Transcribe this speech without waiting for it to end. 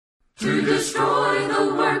to destroy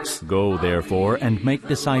the works. Go, therefore, and make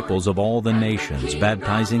disciples of all the nations,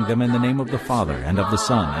 baptizing them in the name of the Father, and of the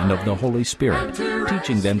Son, and of the Holy Spirit,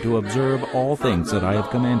 teaching them to observe all things that I have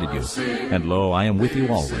commanded you. And lo, I am with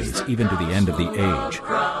you always, even to the end of the age.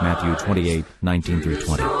 Matthew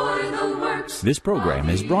 28:19-20. This program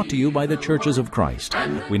is brought to you by the Churches of Christ.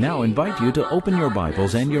 We now invite you to open your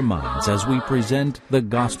Bibles and your minds as we present the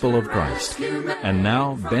Gospel of Christ. And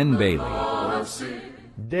now, Ben Bailey.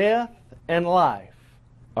 Death and life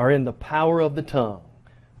are in the power of the tongue.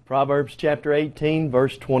 Proverbs chapter 18,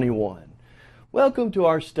 verse 21. Welcome to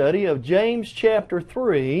our study of James chapter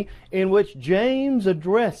 3, in which James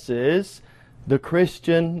addresses the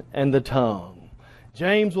Christian and the tongue.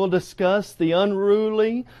 James will discuss the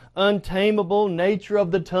unruly, untamable nature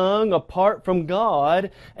of the tongue apart from God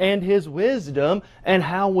and His wisdom, and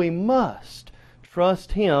how we must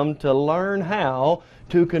trust Him to learn how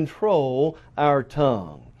to control our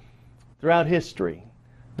tongue. Throughout history,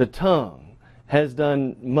 the tongue has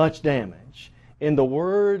done much damage in the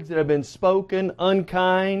words that have been spoken,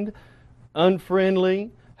 unkind,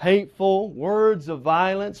 unfriendly, hateful, words of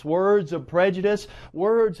violence, words of prejudice.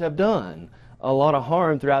 Words have done a lot of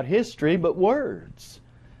harm throughout history, but words,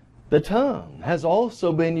 the tongue, has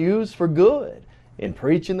also been used for good in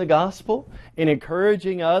preaching the gospel, in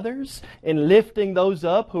encouraging others, in lifting those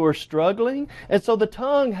up who are struggling. And so the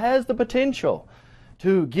tongue has the potential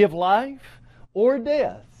to give life or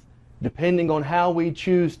death, depending on how we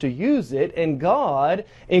choose to use it. And God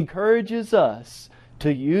encourages us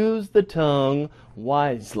to use the tongue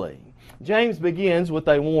wisely. James begins with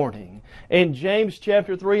a warning. In James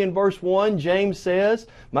chapter 3 and verse 1, James says,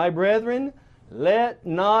 "My brethren, let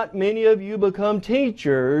not many of you become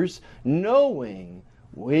teachers, knowing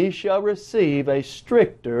we shall receive a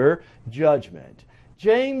stricter judgment."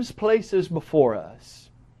 James places before us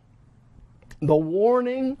the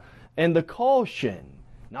warning and the caution.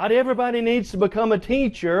 Not everybody needs to become a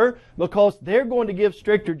teacher because they're going to give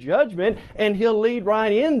stricter judgment, and he'll lead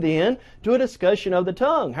right in then to a discussion of the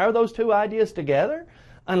tongue. How are those two ideas together?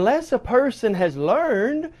 Unless a person has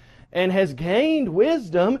learned and has gained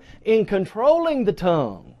wisdom in controlling the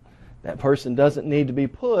tongue, that person doesn't need to be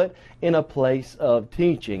put in a place of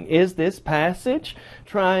teaching. Is this passage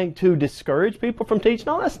trying to discourage people from teaching?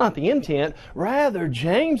 No, that's not the intent. Rather,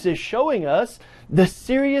 James is showing us the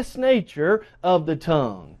serious nature of the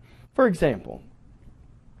tongue. For example,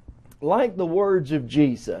 like the words of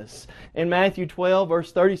Jesus in Matthew 12,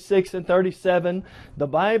 verse 36 and 37, the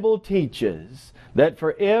Bible teaches that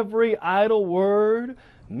for every idle word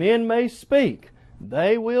men may speak,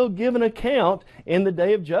 they will give an account in the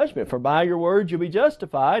day of judgment. For by your words you'll be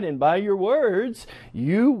justified, and by your words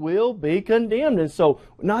you will be condemned. And so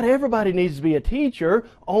not everybody needs to be a teacher.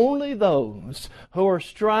 Only those who are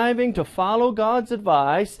striving to follow God's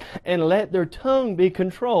advice and let their tongue be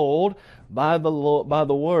controlled by the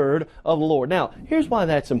word of the Lord. Now, here's why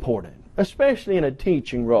that's important, especially in a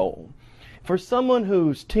teaching role. For someone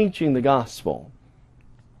who's teaching the gospel,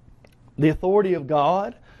 the authority of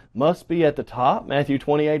God must be at the top, Matthew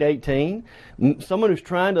 28:18. Someone who's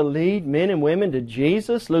trying to lead men and women to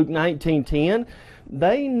Jesus, Luke 19:10,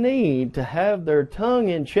 they need to have their tongue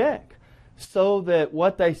in check so that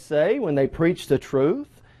what they say when they preach the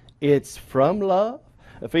truth, it's from love,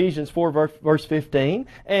 Ephesians 4 verse 15,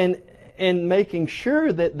 and making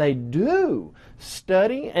sure that they do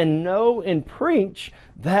study and know and preach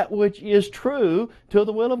that which is true to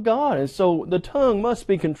the will of God. And so the tongue must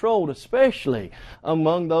be controlled, especially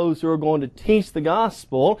among those who are going to teach the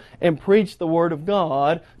gospel and preach the Word of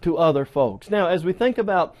God to other folks. Now, as we think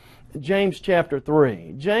about James chapter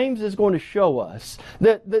 3, James is going to show us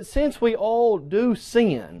that since we all do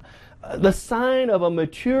sin, the sign of a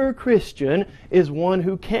mature Christian is one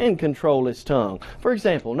who can control his tongue. For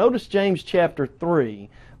example, notice James chapter 3,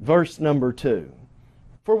 verse number 2.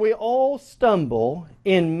 "For we all stumble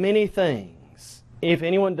in many things. If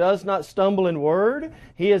anyone does not stumble in word,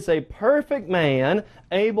 he is a perfect man,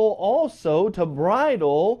 able also to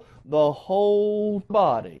bridle the whole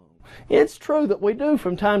body." It's true that we do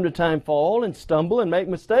from time to time fall and stumble and make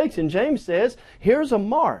mistakes. And James says, here's a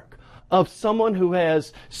mark of someone who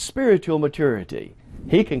has spiritual maturity.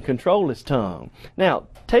 He can control his tongue. Now,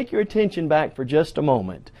 take your attention back for just a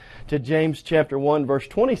moment to James chapter 1, verse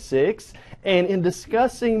 26. And in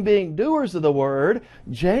discussing being doers of the word,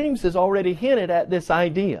 James has already hinted at this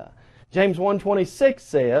idea. James 1:26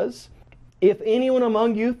 says, "If anyone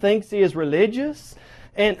among you thinks he is religious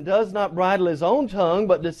and does not bridle his own tongue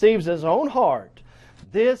but deceives his own heart,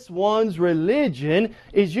 this one's religion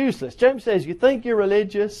is useless." James says, you think you're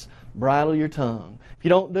religious? Bridle your tongue. If you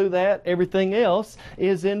don't do that, everything else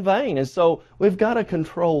is in vain. And so we've got to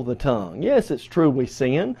control the tongue. Yes, it's true we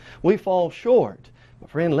sin. We fall short. But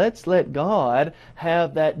friend, let's let God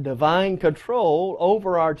have that divine control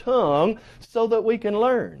over our tongue so that we can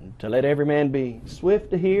learn to let every man be swift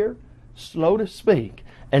to hear, slow to speak,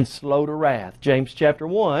 and slow to wrath. James chapter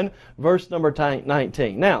 1, verse number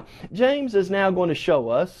 19. Now, James is now going to show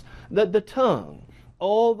us that the tongue,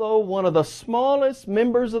 although one of the smallest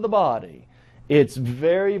members of the body, it's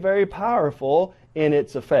very, very powerful in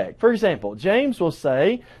its effect. For example, James will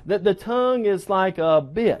say that the tongue is like a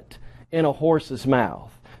bit in a horse's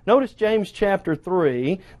mouth. Notice James chapter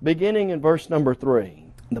 3, beginning in verse number 3.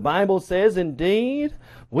 The Bible says, "Indeed,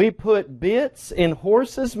 we put bits in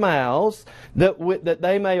horses' mouths that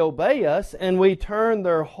they may obey us, and we turn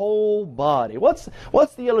their whole body." What's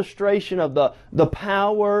the illustration of the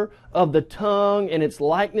power of the tongue and its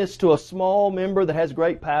likeness to a small member that has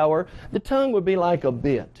great power? The tongue would be like a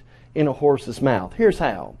bit in a horse's mouth. Here's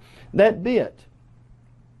how. That bit,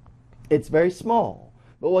 it's very small.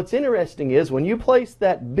 But what's interesting is when you place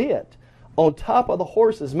that bit on top of the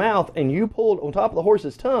horse's mouth and you pull on top of the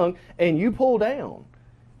horse's tongue and you pull down,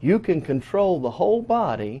 you can control the whole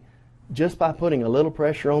body just by putting a little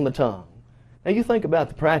pressure on the tongue. Now you think about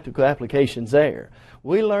the practical applications there.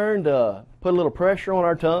 We learn to put a little pressure on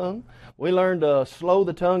our tongue. We learn to slow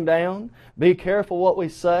the tongue down, be careful what we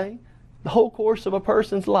say. The whole course of a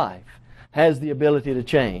person's life has the ability to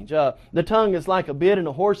change. The tongue is like a bit in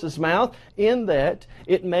a horse's mouth in that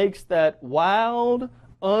it makes that wild,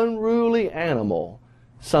 unruly animal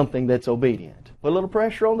something that's obedient. Put a little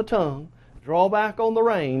pressure on the tongue, draw back on the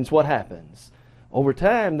reins, what happens? Over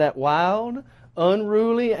time, that wild,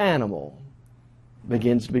 unruly animal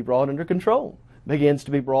begins to be brought under control, begins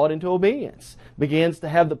to be brought into obedience, begins to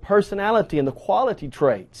have the personality and the quality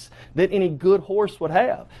traits that any good horse would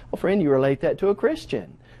have. Well, friend, you relate that to a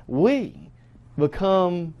Christian. We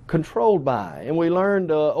become controlled by, and we learn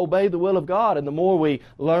to obey the will of God. And the more we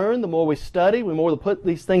learn, the more we study, the more we put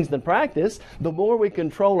these things in practice, the more we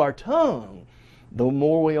control our tongue, the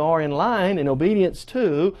more we are in line in obedience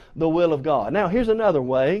to the will of God. Now, here's another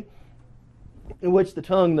way in which the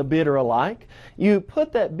tongue and the bit are alike. You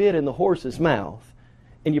put that bit in the horse's mouth,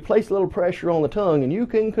 and you place a little pressure on the tongue, and you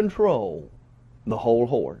can control the whole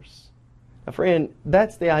horse. Now, friend,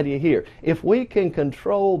 that's the idea here. If we can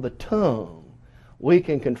control the tongue, we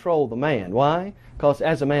can control the man. Why? Because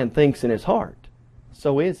as a man thinks in his heart,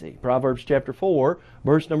 so is he. Proverbs chapter 4,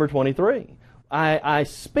 verse number 23. I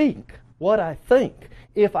speak what I think.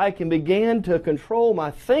 If I can begin to control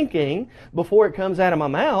my thinking before it comes out of my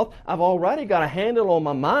mouth, I've already got a handle on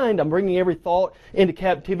my mind. I'm bringing every thought into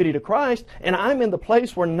captivity to Christ, and I'm in the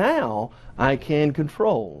place where now I can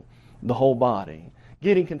control the whole body.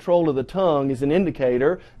 Getting control of the tongue is an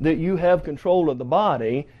indicator that you have control of the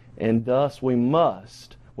body, and thus we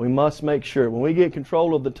must make sure when we get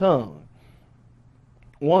control of the tongue,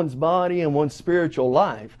 one's body and one's spiritual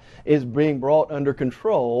life is being brought under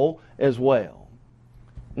control as well.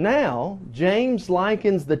 Now, James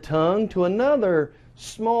likens the tongue to another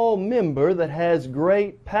small member that has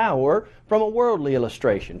great power from a worldly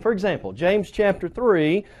illustration. For example, James chapter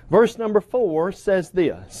 3, verse number 4 says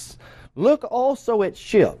this, "Look also at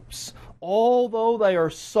ships, although they are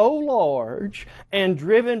so large and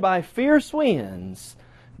driven by fierce winds,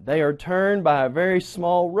 they are turned by a very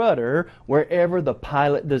small rudder wherever the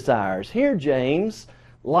pilot desires." Here James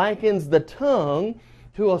likens the tongue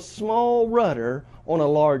to a small rudder on a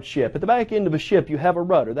large ship. At the back end of a ship you have a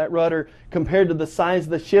rudder. That rudder, compared to the size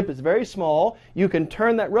of the ship, is very small. You can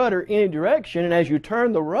turn that rudder any direction, and as you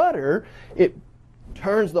turn the rudder, it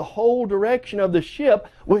turns the whole direction of the ship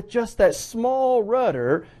with just that small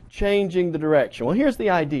rudder changing the direction. Well, here's the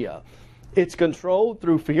idea. It's controlled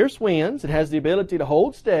through fierce winds. It has the ability to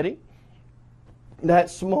hold steady.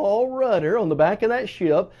 That small rudder on the back of that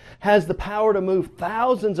ship has the power to move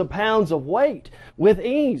thousands of pounds of weight with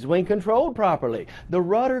ease when controlled properly. The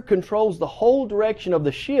rudder controls the whole direction of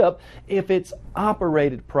the ship if it's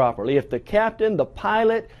operated properly. If the captain, the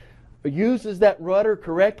pilot, uses that rudder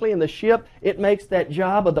correctly in the ship, it makes that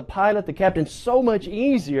job of the pilot, the captain, so much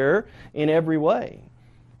easier in every way.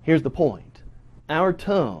 Here's the point. Our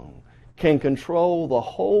tongue can control the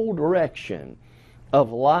whole direction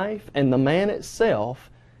of life and the man itself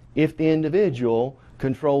if the individual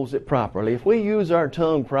controls it properly. If we use our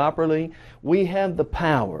tongue properly, we have the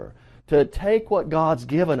power to take what God's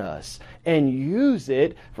given us and use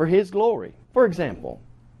it for His glory. For example,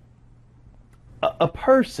 A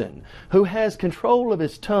person who has control of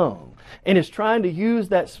his tongue and is trying to use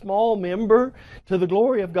that small member to the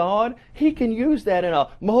glory of God, he can use that in a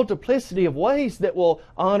multiplicity of ways that will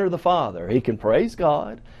honor the Father. He can praise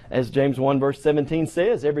God. As James 1 verse 17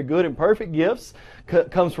 says, every good and perfect gift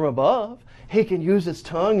comes from above. He can use his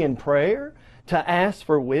tongue in prayer to ask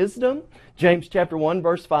for wisdom. James chapter 1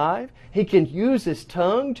 verse 5. He can use his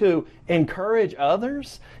tongue to encourage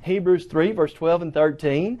others. Hebrews 3 verse 12 and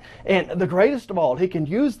 13. And the greatest of all, he can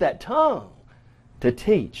use that tongue to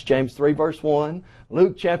teach. James 3 verse 1.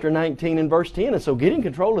 Luke chapter 19 and verse 10. And so getting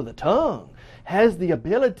control of the tongue has the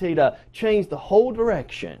ability to change the whole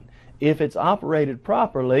direction if it's operated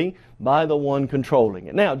properly by the one controlling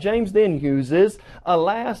it. Now, James then uses a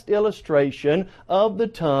last illustration of the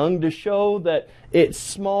tongue to show that it's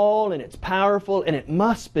small and it's powerful and it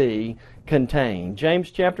must be contained. James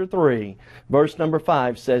chapter 3, verse number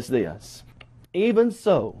 5 says this, even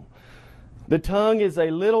so, the tongue is a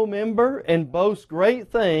little member and boasts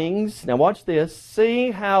great things. Now watch this. See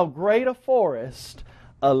how great a forest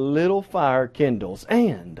a little fire kindles.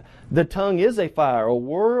 And the tongue is a fire, a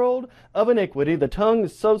world of iniquity. The tongue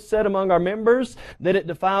is so set among our members that it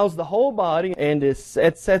defiles the whole body, and it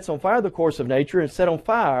sets on fire the course of nature and set on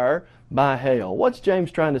fire by hail. What's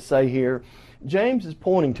James trying to say here? James is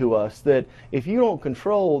pointing to us that if you don't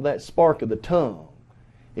control that spark of the tongue,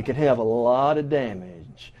 it can have a lot of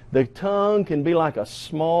damage. The tongue can be like a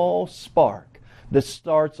small spark that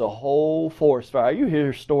starts a whole forest fire. You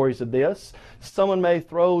hear stories of this. Someone may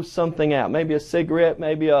throw something out, maybe a cigarette,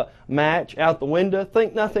 maybe a match out the window,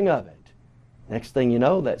 think nothing of it. Next thing you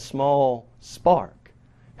know, that small spark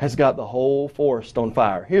has got the whole forest on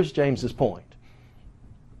fire. Here's James's point.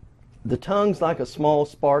 The tongue's like a small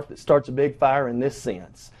spark that starts a big fire in this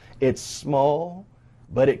sense. It's small,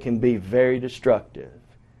 but it can be very destructive.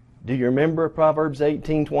 Do you remember Proverbs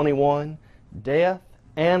 18:21? Death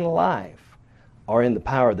and life are in the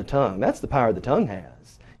power of the tongue. That's the power the tongue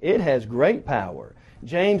has. It has great power.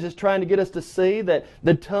 James is trying to get us to see that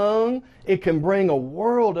the tongue, it can bring a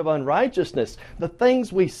world of unrighteousness. The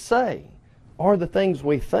things we say are the things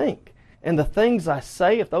we think. And the things I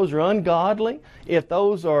say, if those are ungodly, if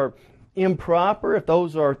those are improper, if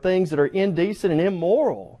those are things that are indecent and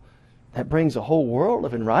immoral, that brings a whole world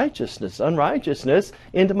of unrighteousness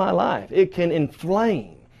into my life. It can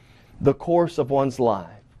inflame the course of one's life.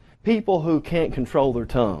 People who can't control their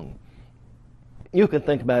tongue. You can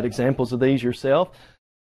think about examples of these yourself.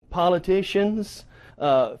 Politicians,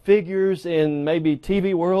 figures in maybe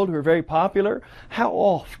TV world who are very popular. How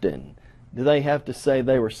often do they have to say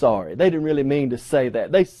they were sorry? They didn't really mean to say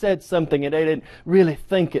that. They said something and they didn't really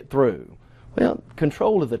think it through. Well,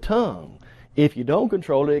 control of the tongue. If you don't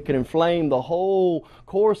control it, it can inflame the whole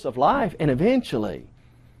course of life, and eventually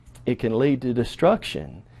it can lead to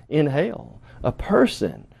destruction in hell. A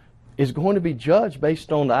person is going to be judged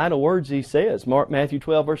based on the idle words he says. Matthew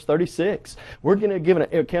 12 verse 36. We're going to give an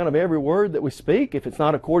account of every word that we speak if it's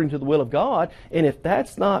not according to the will of God. And if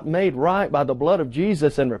that's not made right by the blood of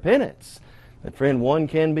Jesus and repentance, then friend, one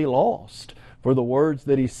can be lost for the words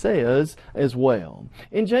that he says as well.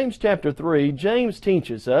 In James chapter 3, James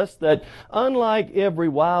teaches us that unlike every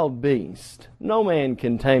wild beast, no man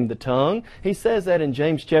can tame the tongue. He says that in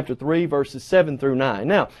James chapter 3, verses 7 through 9.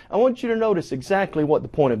 Now, I want you to notice exactly what the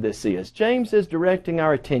point of this is. James is directing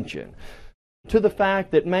our attention to the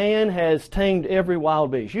fact that man has tamed every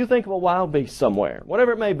wild beast. You think of a wild beast somewhere,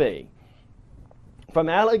 whatever it may be, from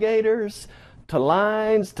alligators to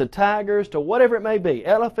lions, to tigers, to whatever it may be,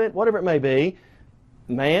 elephant, whatever it may be,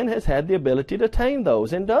 man has had the ability to tame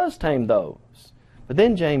those and does tame those. But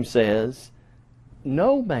then James says,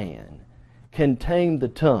 no man can tame the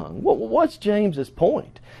tongue. What's James's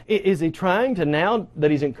point? Is he trying to, now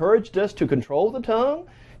that he's encouraged us to control the tongue,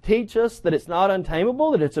 teach us that it's not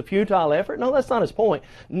untamable, that it's a futile effort? No, that's not his point.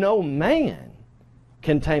 No man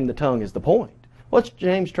can tame the tongue is the point. What's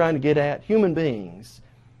James trying to get at? Human beings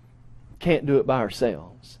can't do it by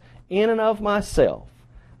ourselves. In and of myself,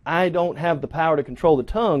 I don't have the power to control the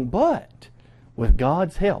tongue, but with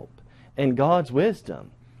God's help and God's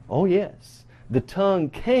wisdom, oh yes, the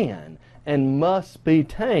tongue can and must be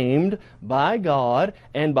tamed by God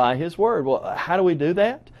and by His Word. Well, how do we do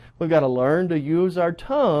that? We've got to learn to use our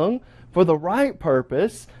tongue for the right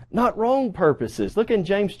purpose, not wrong purposes. Look in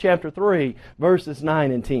James chapter 3, verses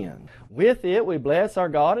 9 and 10. With it we bless our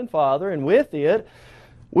God and Father, and with it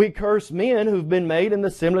we curse men who've been made in the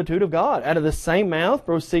similitude of God. Out of the same mouth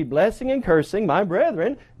proceed blessing and cursing. My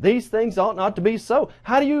brethren, these things ought not to be so.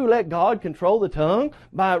 How do you let God control the tongue?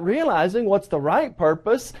 By realizing what's the right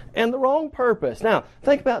purpose and the wrong purpose. Now,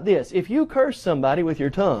 think about this. If you curse somebody with your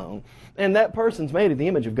tongue, and that person's made in the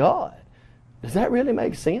image of God, Does that really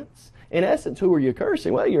make sense? In essence, who are you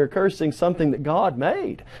cursing? Well, you're cursing something that God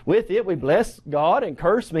made. With it, we bless God and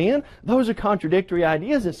curse men. Those are contradictory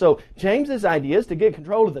ideas. And so James's idea is to get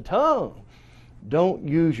control of the tongue. Don't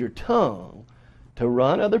use your tongue to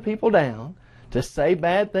run other people down, to say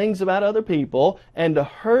bad things about other people, and to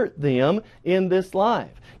hurt them in this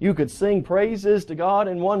life. You could sing praises to God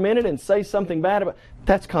in 1 minute and say something bad about.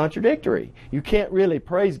 That's contradictory. You can't really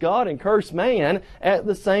praise God and curse man at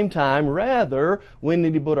the same time. Rather, we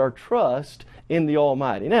need to put our trust in the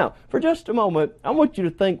Almighty. Now, for just a moment, I want you to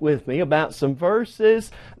think with me about some verses.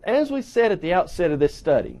 As we said at the outset of this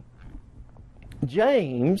study,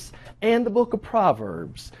 James and the book of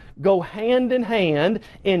Proverbs go hand in hand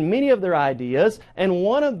in many of their ideas, and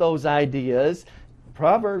one of those ideas,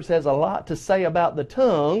 Proverbs has a lot to say about the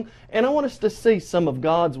tongue, and I want us to see some of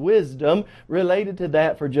God's wisdom related to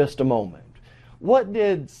that for just a moment. What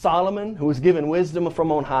did Solomon, who was given wisdom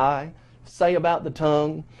from on high, say about the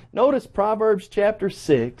tongue? Notice Proverbs chapter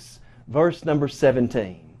 6, verse number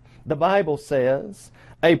 17. The Bible says,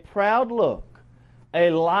 "A proud look, a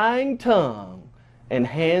lying tongue, and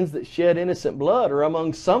hands that shed innocent blood are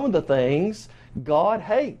among some of the things God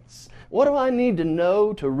hates." What do I need to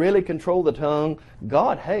know to really control the tongue?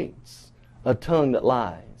 God hates a tongue that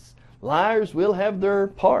lies. Liars will have their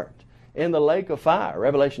part in the lake of fire,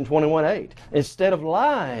 Revelation 21:8. Instead of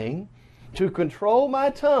lying, to control my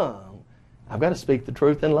tongue, I've got to speak the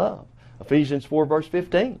truth in love. Ephesians 4 verse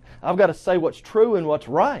 15. I've got to say what's true and what's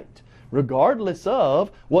right, regardless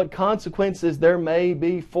of what consequences there may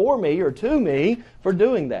be for me or to me for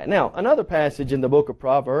doing that. Now, another passage in the book of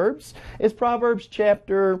Proverbs is Proverbs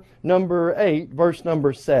chapter number 8, verse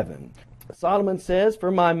number 7. Solomon says,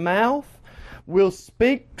 "For my mouth will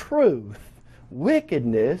speak truth.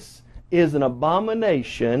 Wickedness is an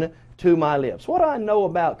abomination to my lips." What do I know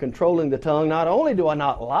about controlling the tongue? Not only do I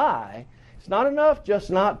not lie, it's not enough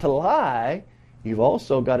just not to lie. You've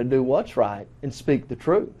also got to do what's right and speak the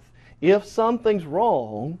truth. If something's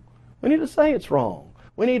wrong, we need to say it's wrong.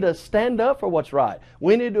 We need to stand up for what's right.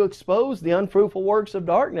 We need to expose the unfruitful works of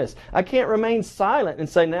darkness. I can't remain silent and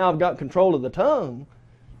say, now I've got control of the tongue.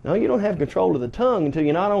 No, you don't have control of the tongue until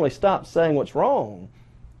you not only stop saying what's wrong,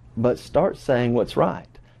 but start saying what's right.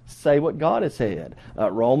 Say what God has said.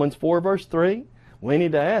 Romans 4 verse 3, we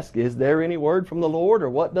need to ask, is there any word from the Lord, or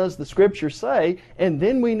what does the Scripture say? And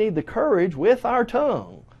then we need the courage with our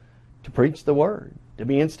tongue to preach the Word, to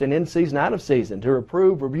be instant in season, out of season, to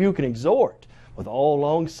reprove, rebuke, and exhort with all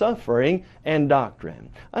long suffering and doctrine.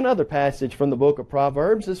 Another passage from the book of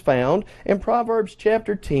Proverbs is found in Proverbs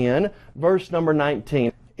chapter 10, verse number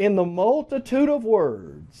 19. "In the multitude of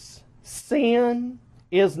words, sin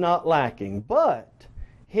is not lacking, but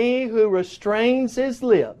he who restrains his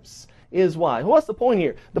lips is wise." What's the point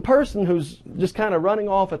here? The person who's just kind of running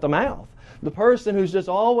off at the mouth, the person who's just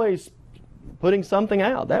always putting something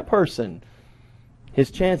out, that person, his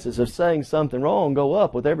chances of saying something wrong go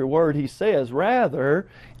up with every word he says. Rather,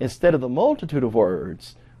 instead of the multitude of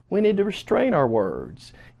words, we need to restrain our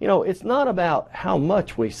words. You know, it's not about how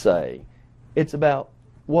much we say. It's about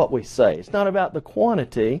what we say. It's not about the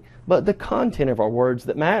quantity, but the content of our words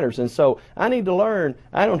that matters. And so I need to learn,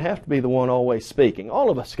 I don't have to be the one always speaking. All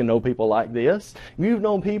of us can know people like this. You've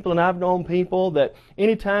known people and I've known people that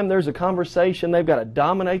anytime there's a conversation, they've got to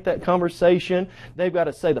dominate that conversation. They've got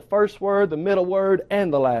to say the first word, the middle word,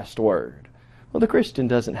 and the last word. Well, the Christian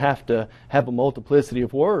doesn't have to have a multiplicity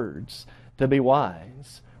of words to be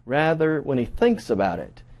wise. Rather, when he thinks about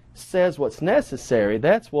it, says what's necessary,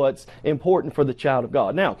 that's what's important for the child of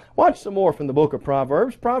God. Now, watch some more from the book of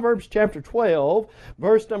Proverbs. Proverbs chapter 12,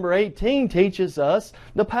 verse number 18 teaches us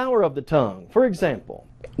the power of the tongue. For example,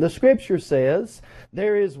 the Scripture says,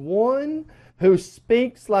 "There is one who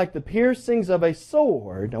speaks like the piercings of a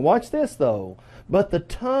sword." Now watch this though. "But the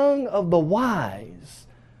tongue of the wise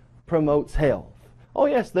promotes health." Oh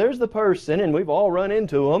yes, there's the person, and we've all run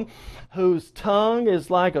into them, whose tongue is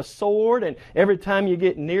like a sword, and every time you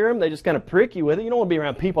get near them, they just kind of prick you with it. You don't want to be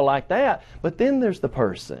around people like that. But then there's the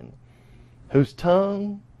person whose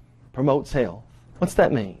tongue promotes health. What's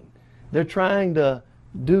that mean? They're trying to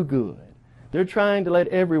do good. They're trying to let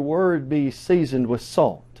every word be seasoned with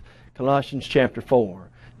salt. Colossians chapter 4.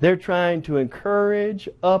 They're trying to encourage,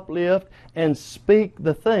 uplift, and speak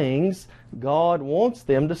the things God wants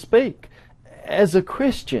them to speak. As a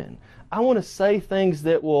Christian, I want to say things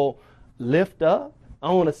that will lift up.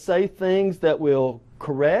 I want to say things that will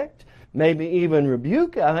correct, maybe even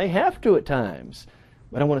rebuke. I may have to at times.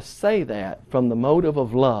 But I want to say that from the motive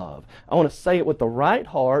of love. I want to say it with the right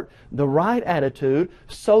heart, the right attitude,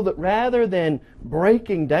 so that rather than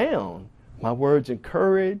breaking down, my words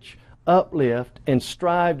encourage, uplift, and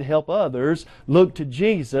strive to help others look to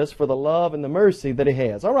Jesus for the love and the mercy that He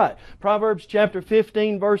has. All right, Proverbs chapter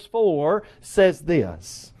 15, verse 4 says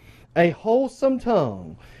this, "A wholesome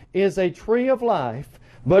tongue is a tree of life,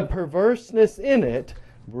 but perverseness in it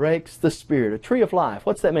breaks the spirit." A tree of life.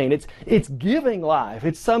 What's that mean? It's giving life.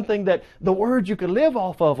 It's something that the word you could live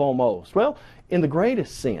off of almost. Well, in the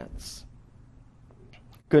greatest sense,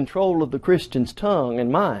 control of the Christian's tongue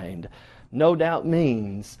and mind no doubt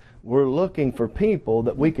means we're looking for people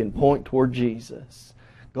that we can point toward Jesus.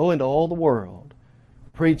 Go into all the world,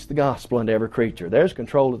 preach the gospel unto every creature. There's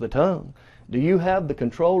control of the tongue. Do you have the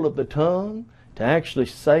control of the tongue to actually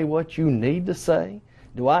say what you need to say?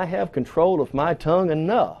 Do I have control of my tongue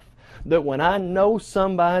enough that when I know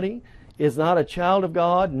somebody is not a child of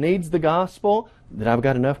God, needs the gospel, that I've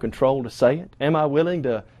got enough control to say it? Am I willing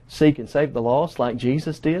to seek and save the lost like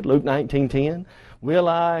Jesus did? Luke 19:10. Will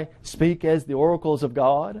I speak as the oracles of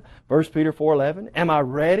God? 1 Peter 4:11. Am I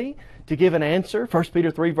ready to give an answer? 1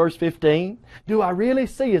 Peter 3 verse 15. Do I really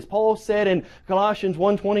see, as Paul said in Colossians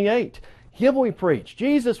 1:28, Him we preach,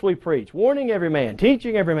 Jesus we preach, warning every man,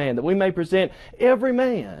 teaching every man, that we may present every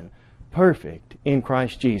man perfect in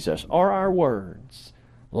Christ Jesus. Are our words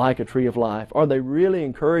like a tree of life? Are they really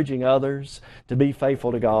encouraging others to be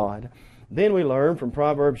faithful to God? Then we learn from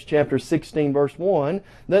Proverbs chapter 16 verse 1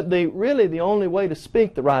 that really the only way to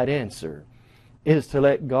speak the right answer is to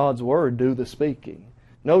let God's Word do the speaking.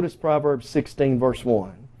 Notice Proverbs 16 verse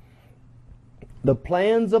 1. "The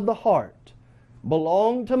plans of the heart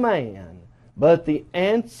belong to man, but the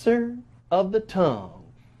answer of the tongue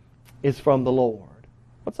is from the Lord."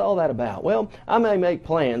 What's all that about? Well, I may make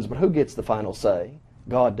plans, but who gets the final say?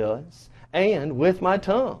 God does. And with my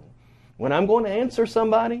tongue, when I'm going to answer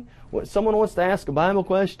somebody, when someone wants to ask a Bible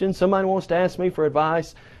question, somebody wants to ask me for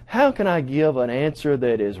advice, how can I give an answer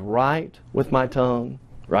that is right with my tongue?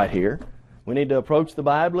 Right here. We need to approach the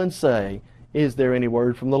Bible and say, is there any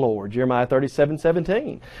word from the Lord? Jeremiah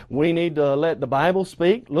 37:17. We need to let the Bible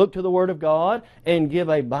speak, look to the Word of God, and give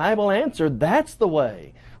a Bible answer. That's the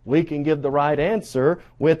way we can give the right answer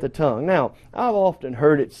with the tongue. Now, I've often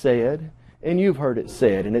heard it said, and you've heard it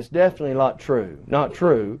said, and it's definitely not true. Not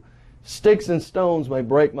true. Sticks and stones may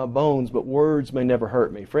break my bones, but words may never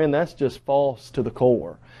hurt me. Friend, that's just false to the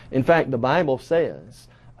core. In fact, the Bible says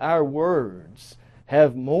our words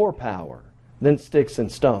have more power than sticks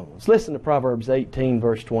and stones. Listen to Proverbs 18,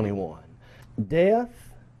 verse 21.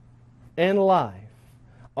 "Death and life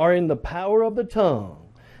are in the power of the tongue,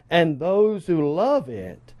 and those who love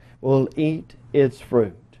it will eat its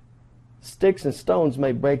fruit." Sticks and stones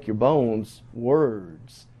may break your bones.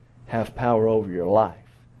 Words have power over your life.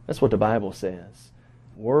 That's what the Bible says.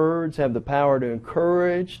 Words have the power to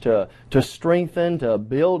encourage, to strengthen, to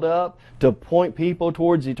build up, to point people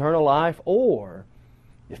towards eternal life. Or,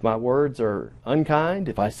 if my words are unkind,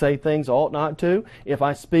 if I say things I ought not to, if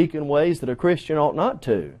I speak in ways that a Christian ought not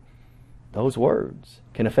to, those words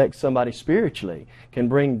can affect somebody spiritually, can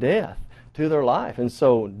bring death to their life. And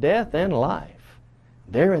so, death and life,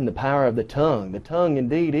 they're in the power of the tongue. The tongue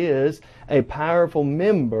indeed is a powerful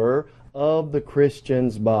member of the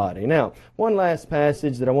Christian's body. Now, one last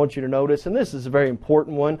passage that I want you to notice, and this is a very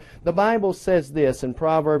important one. The Bible says this in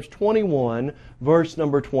Proverbs 21, verse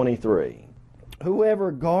number 23.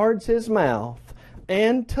 "Whoever guards his mouth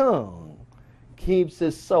and tongue keeps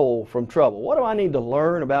his soul from trouble." What do I need to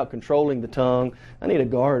learn about controlling the tongue? I need a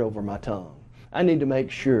guard over my tongue. I need to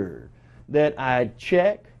make sure that I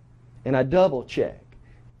check and I double check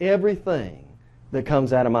everything that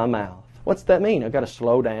comes out of my mouth. What's that mean? I've got to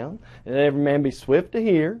slow down, and let every man be swift to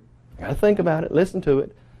hear. I've got to think about it, listen to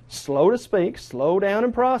it. Slow to speak, slow down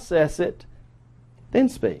and process it, then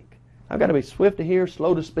speak. I've got to be swift to hear,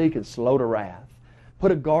 slow to speak, and slow to wrath.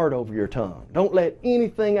 Put a guard over your tongue. Don't let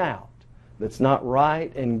anything out that's not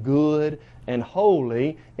right and good and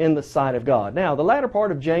holy in the sight of God. Now, the latter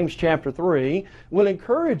part of James chapter 3 will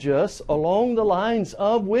encourage us along the lines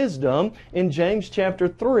of wisdom. In James chapter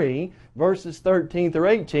 3, verses 13 through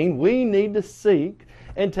 18, we need to seek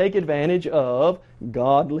and take advantage of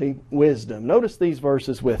godly wisdom. Notice these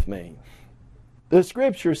verses with me. The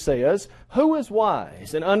Scripture says, "Who is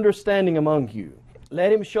wise and understanding among you?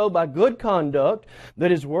 Let him show by good conduct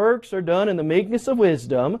that his works are done in the meekness of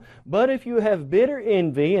wisdom. But if you have bitter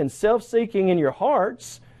envy and self-seeking in your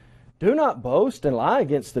hearts, do not boast and lie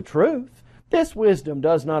against the truth. This wisdom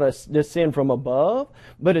does not descend from above,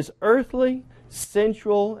 but is earthly,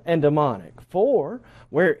 sensual, and demonic. For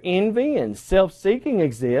where envy and self-seeking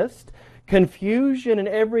exist, confusion and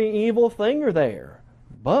every evil thing are there.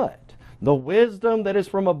 But The wisdom that is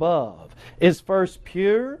from above is first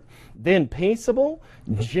pure, then peaceable,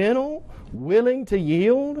 gentle, willing to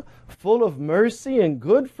yield, full of mercy and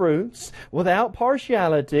good fruits, without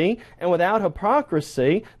partiality and without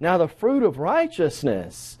hypocrisy. Now the fruit of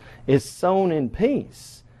righteousness is sown in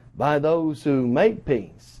peace by those who make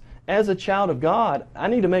peace. As a child of God, I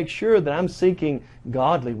need to make sure that I'm seeking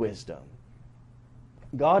godly wisdom.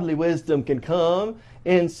 Godly wisdom can come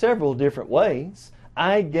in several different ways.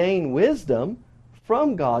 I gain wisdom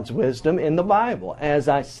from God's wisdom in the Bible. As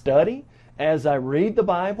I study, as I read the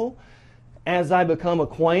Bible, as I become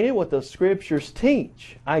acquainted with the Scriptures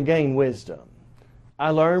teach, I gain wisdom.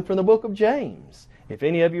 I learn from the book of James. If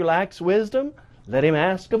any of you lacks wisdom, let him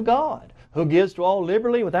ask of God, who gives to all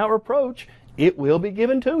liberally without reproach. It will be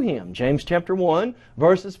given to him. James chapter 1,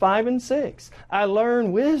 verses 5 and 6. I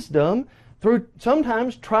learn wisdom through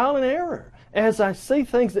sometimes trial and error. As I see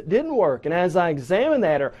things that didn't work, and as I examine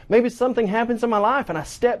that, or maybe something happens in my life and I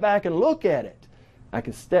step back and look at it, I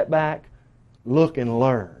can step back, look, and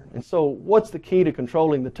learn. And so what's the key to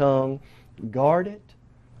controlling the tongue? Guard it.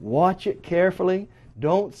 Watch it carefully.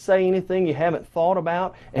 Don't say anything you haven't thought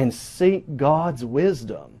about, and seek God's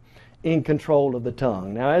wisdom in control of the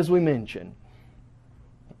tongue. Now, as we mentioned,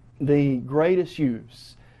 the greatest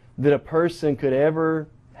use that a person could ever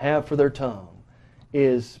have for their tongue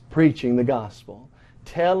is preaching the gospel,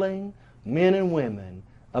 telling men and women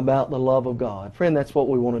about the love of God. Friend, that's what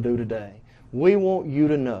we want to do today. We want you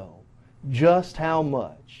to know just how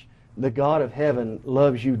much the God of heaven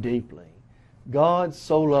loves you deeply. God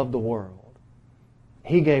so loved the world,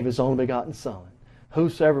 He gave His only begotten Son.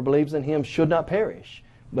 Whosoever believes in Him should not perish,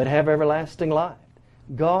 but have everlasting life.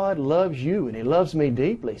 God loves you, and He loves me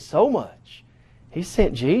deeply, so much. He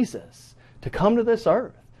sent Jesus to come to this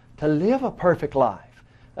earth, to live a perfect life,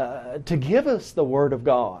 to give us the Word of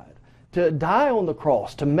God, to die on the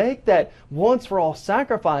cross, to make that once-for-all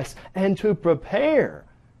sacrifice, and to prepare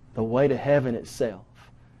the way to heaven itself.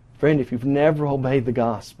 Friend, if you've never obeyed the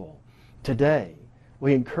gospel, today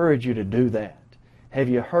we encourage you to do that. Have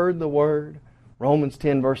you heard the Word? Romans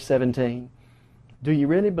 10, verse 17. Do you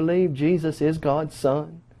really believe Jesus is God's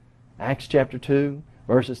Son? Acts chapter 2,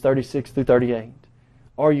 verses 36 through 38.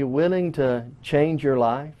 Are you willing to change your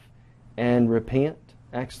life and repent?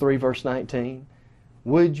 Acts 3, verse 19.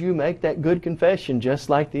 Would you make that good confession just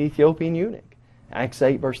like the Ethiopian eunuch? Acts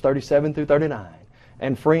 8, verse 37 through 39.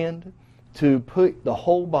 And friend, to put the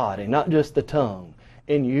whole body, not just the tongue,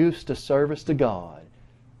 in use to service to God,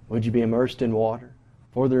 would you be immersed in water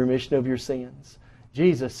for the remission of your sins?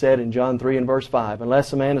 Jesus said in John 3 and verse 5,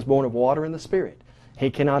 unless a man is born of water and the Spirit, he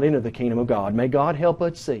cannot enter the kingdom of God. May God help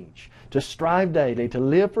us each to strive daily to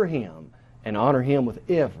live for Him and honor Him with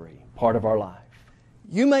every part of our life.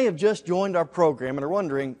 You may have just joined our program and are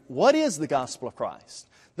wondering, what is the Gospel of Christ?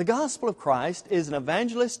 The Gospel of Christ is an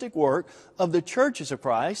evangelistic work of the churches of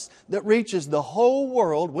Christ that reaches the whole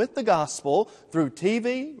world with the gospel through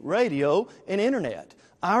TV, radio, and internet.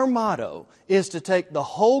 Our motto is to take the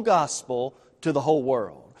whole gospel to the whole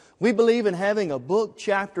world. We believe in having a book,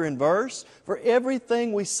 chapter, and verse for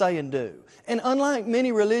everything we say and do. And unlike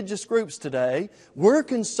many religious groups today, we're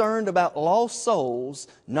concerned about lost souls,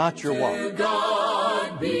 not your wallet.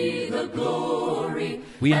 God be the glory.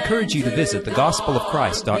 We encourage you to visit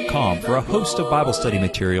thegospelofchrist.com for a host of Bible study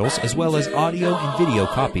materials as well as audio and video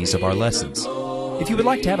copies of our lessons. If you would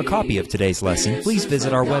like to have a copy of today's lesson, please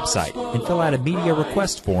visit our website and fill out a media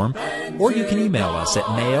request form, or you can email us at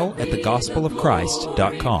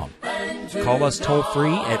mail@thegospelofchrist.com. Call us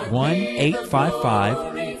toll-free at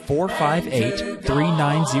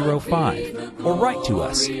 1-855-458-3905 or write to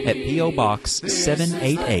us at P.O. Box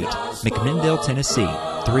 788, McMinnville, Tennessee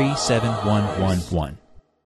 37111.